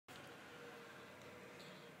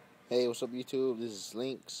Hey, what's up YouTube? This is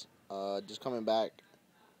Lynx. Just coming back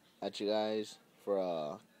at you guys for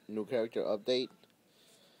a new character update.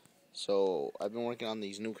 So, I've been working on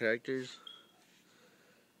these new characters.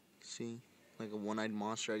 See? Like a one-eyed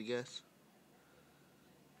monster, I guess.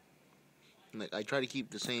 Like, I try to keep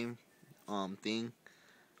the same thing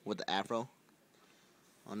with the afro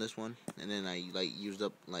on this one. And then I,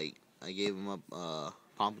 I gave him up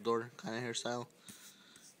pompadour kind of hairstyle.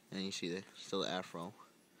 And you see the still the afro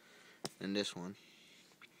in this one.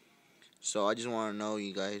 So I just want to know,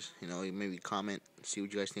 you guys, maybe comment, see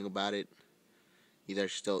what you guys think about it. Either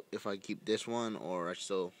still, if I keep this one, or I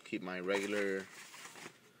still keep my regular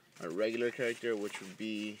character, which would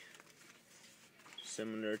be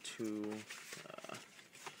similar to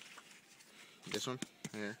this one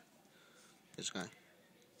here, this guy.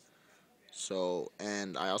 So,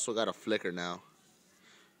 and I also got a flicker now.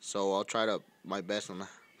 So I'll try to my best on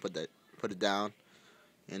put it down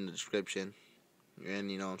in the description. And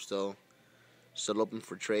I'm still open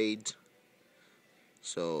for trades.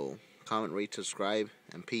 So comment, rate, subscribe,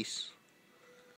 and peace.